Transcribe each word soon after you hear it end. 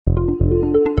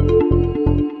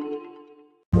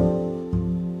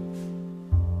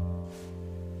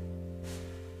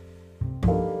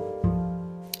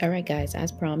Alright, guys,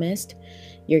 as promised,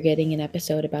 you're getting an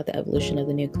episode about the evolution of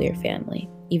the nuclear family.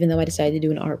 Even though I decided to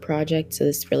do an art project, so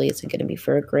this really isn't going to be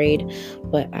for a grade,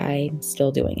 but I'm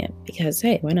still doing it because,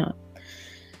 hey, why not?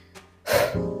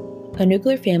 A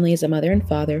nuclear family is a mother and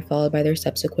father followed by their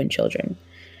subsequent children.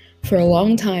 For a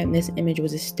long time, this image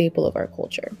was a staple of our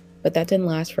culture, but that didn't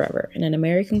last forever, and in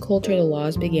American culture, the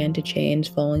laws began to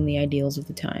change following the ideals of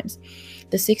the times.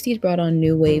 The 60s brought on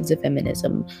new waves of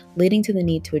feminism, leading to the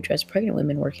need to address pregnant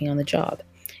women working on the job.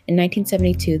 In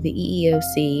 1972, the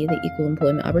EEOC, the Equal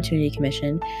Employment Opportunity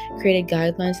Commission, created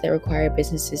guidelines that require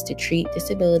businesses to treat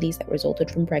disabilities that resulted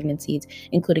from pregnancies,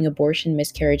 including abortion,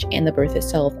 miscarriage, and the birth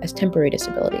itself, as temporary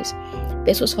disabilities.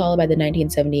 This was followed by the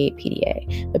 1978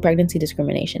 PDA, the Pregnancy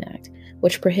Discrimination Act,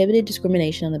 which prohibited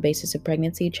discrimination on the basis of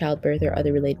pregnancy, childbirth, or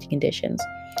other related conditions.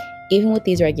 Even with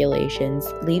these regulations,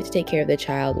 leave to take care of the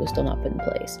child was still not put in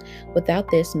place.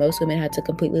 Without this, most women had to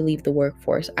completely leave the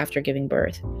workforce after giving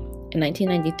birth. In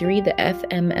 1993, the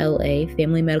FMLA,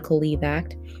 Family Medical Leave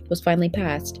Act, was finally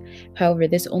passed. However,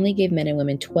 this only gave men and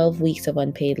women 12 weeks of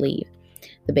unpaid leave.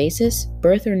 The basis: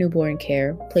 birth or newborn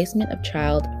care, placement of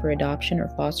child for adoption or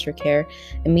foster care,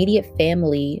 immediate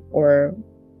family or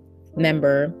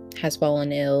member has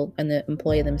fallen ill, and the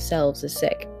employee themselves is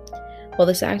sick. While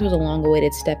this act was a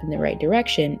long-awaited step in the right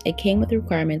direction, it came with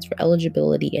requirements for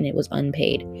eligibility and it was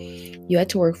unpaid. You had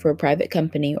to work for a private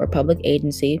company or public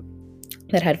agency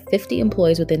that had 50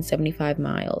 employees within 75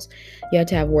 miles. You had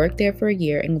to have worked there for a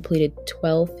year and completed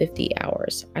 1,250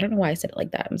 hours. I don't know why I said it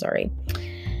like that, I'm sorry.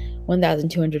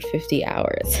 1,250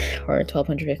 hours, or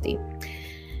 1,250.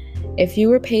 If you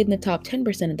were paid in the top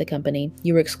 10% of the company,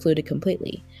 you were excluded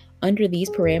completely. Under these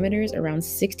parameters, around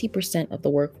 60% of the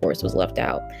workforce was left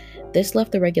out. This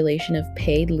left the regulation of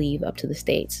paid leave up to the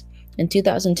states. In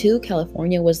 2002,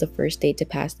 California was the first state to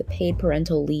pass the paid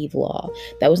parental leave law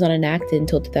that was not enacted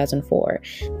until 2004.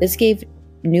 This gave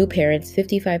new parents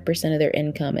 55% of their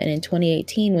income, and in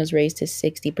 2018 was raised to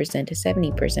 60% to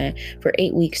 70% for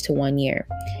 8 weeks to 1 year.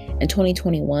 In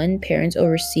 2021, parents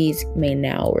overseas may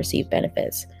now receive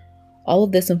benefits. All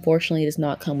of this, unfortunately, does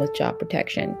not come with job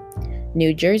protection.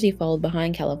 New Jersey followed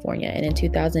behind California, and in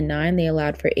 2009, they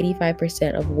allowed for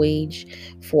 85% of wage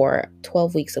for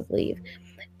 12 weeks of leave.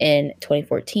 In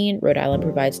 2014, Rhode Island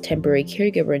provides temporary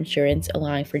caregiver insurance,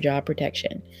 allowing for job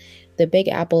protection. The Big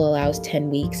Apple allows 10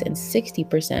 weeks and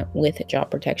 60% with job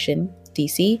protection.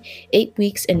 DC, 8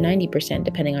 weeks and 90%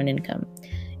 depending on income.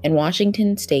 In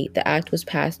Washington state, the act was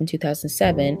passed in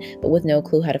 2007, but with no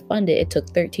clue how to fund it, it took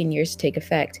 13 years to take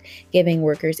effect, giving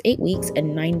workers 8 weeks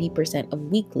and 90%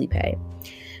 of weekly pay.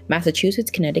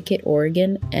 Massachusetts, Connecticut,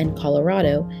 Oregon, and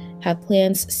Colorado have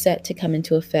plans set to come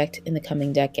into effect in the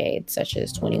coming decades, such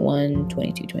as 21,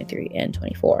 22, 23, and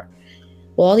 24.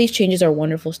 While all these changes are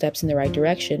wonderful steps in the right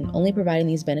direction, only providing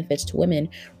these benefits to women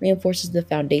reinforces the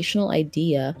foundational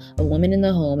idea of women in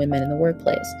the home and men in the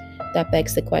workplace. That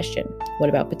begs the question, what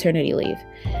about paternity leave?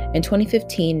 In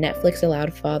 2015, Netflix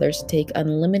allowed fathers to take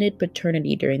unlimited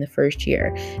paternity during the first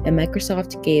year, and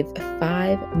Microsoft gave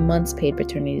 5 months paid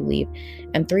paternity leave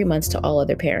and 3 months to all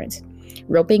other parents,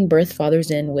 roping birth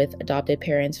fathers in with adopted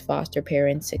parents, foster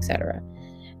parents, etc.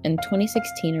 In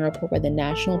 2016, a report by the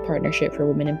National Partnership for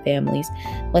Women and Families,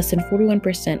 less than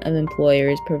 41% of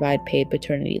employers provide paid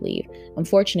paternity leave.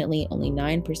 Unfortunately, only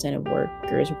 9% of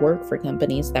workers work for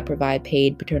companies that provide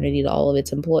paid paternity to all of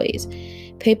its employees.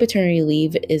 Paid paternity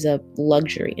leave is a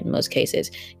luxury in most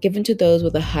cases, given to those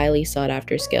with a highly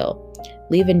sought-after skill.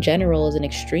 Leave in general is an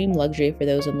extreme luxury for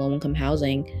those in low-income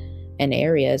housing and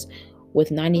areas, with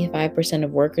 95%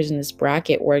 of workers in this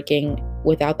bracket working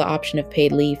without the option of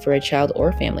paid leave for a child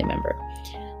or family member.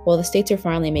 While the states are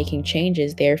finally making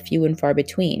changes, they are few and far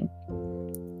between,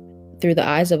 through the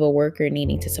eyes of a worker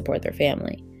needing to support their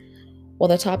family. While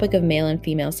the topic of male and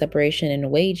female separation in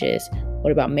wages,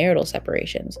 what about marital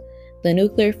separations? The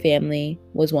nuclear family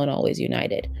was one always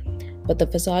united, but the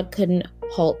facade couldn't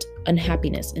halt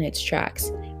unhappiness in its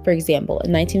tracks. For example,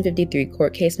 in 1953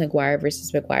 court case McGuire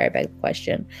versus McGuire begged the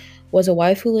question: was a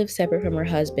wife who lived separate from her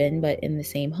husband but in the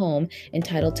same home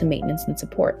entitled to maintenance and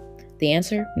support? The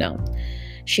answer: no.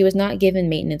 She was not given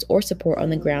maintenance or support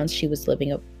on the grounds she was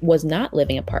not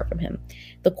living apart from him.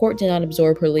 The court did not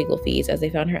absorb her legal fees, as they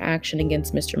found her action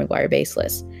against Mr. McGuire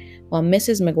baseless. While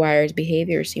Mrs. McGuire's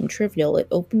behavior seemed trivial, it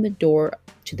opened the door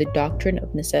to the doctrine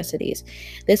of necessities.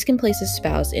 This can place a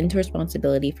spouse into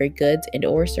responsibility for goods and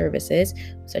or services,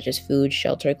 such as food,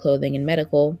 shelter, clothing, and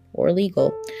medical, or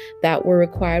legal, that were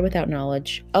acquired without their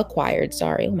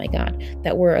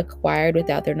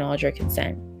knowledge or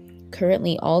consent.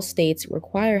 Currently, all states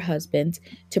require husbands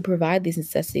to provide these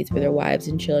necessities for their wives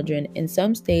and children. In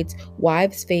some states,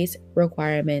 wives face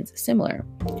requirements similar.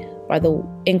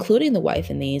 Including the wife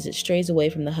in these, it strays away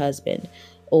from the husband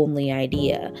only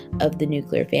idea of the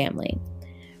nuclear family.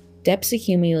 Debts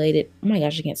accumulated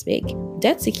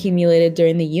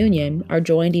during the union are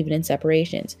joined even in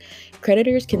separations.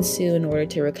 Creditors can sue in order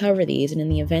to recover these, and in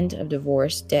the event of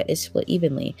divorce, debt is split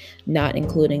evenly, not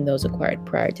including those acquired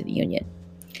prior to the union.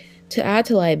 To add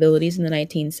to liabilities in the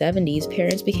 1970s,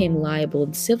 parents became liable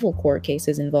in civil court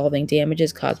cases involving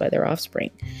damages caused by their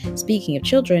offspring. Speaking of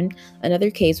children, another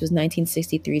case was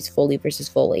 1963's Foley versus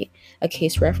Foley, a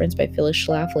case referenced by Phyllis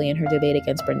Schlafly in her debate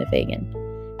against Brenda Fagan,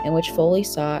 in which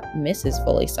Mrs.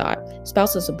 Foley sought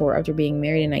spousal support after being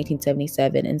married in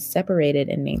 1977 and separated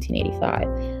in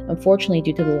 1985. Unfortunately,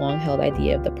 due to the long-held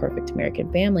idea of the perfect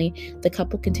American family, the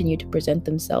couple continued to present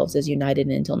themselves as united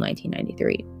until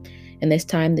 1993. And this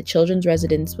time, the children's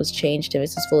residence was changed to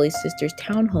Mrs. Foley's sister's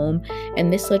townhome,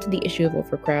 and this led to the issue of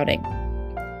overcrowding.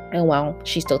 And while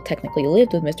she still technically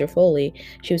lived with Mr. Foley,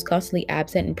 she was constantly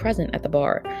absent and present at the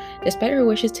bar. Despite her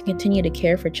wishes to continue to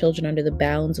care for children under the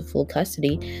bounds of full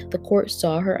custody, the court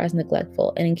saw her as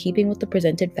neglectful, and in keeping with the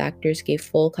presented factors, gave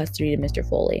full custody to Mr.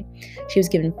 Foley. She was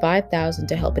given $5,000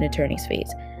 to help in attorney's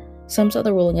fees. Some saw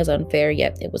the ruling as unfair,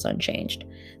 yet it was unchanged.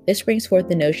 This brings forth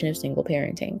the notion of single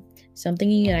parenting, something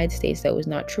in the United States that was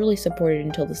not truly supported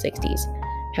until the 60s.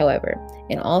 However,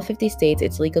 in all 50 states,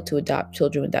 it's legal to adopt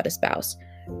children without a spouse.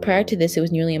 Prior to this, it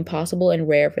was nearly impossible and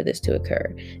rare for this to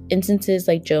occur. Instances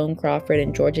like Joan Crawford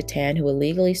and Georgia Tann, who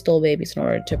illegally stole babies in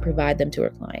order to provide them to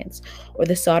her clients, or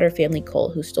the Sauter family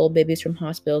cult, who stole babies from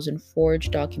hospitals and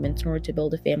forged documents in order to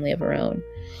build a family of her own.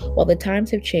 While the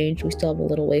times have changed, we still have a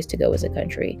little ways to go as a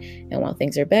country, and while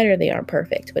things are better, they aren't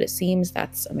perfect, but it seems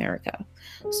that's America.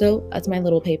 So that's my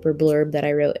little paper blurb that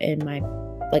I wrote in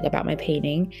about my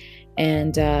painting.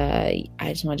 And I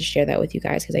just wanted to share that with you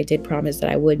guys because I did promise that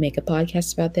I would make a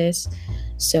podcast about this.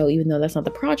 So even though that's not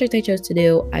the project I chose to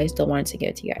do, I still wanted to give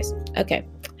it to you guys. Okay,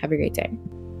 have a great day.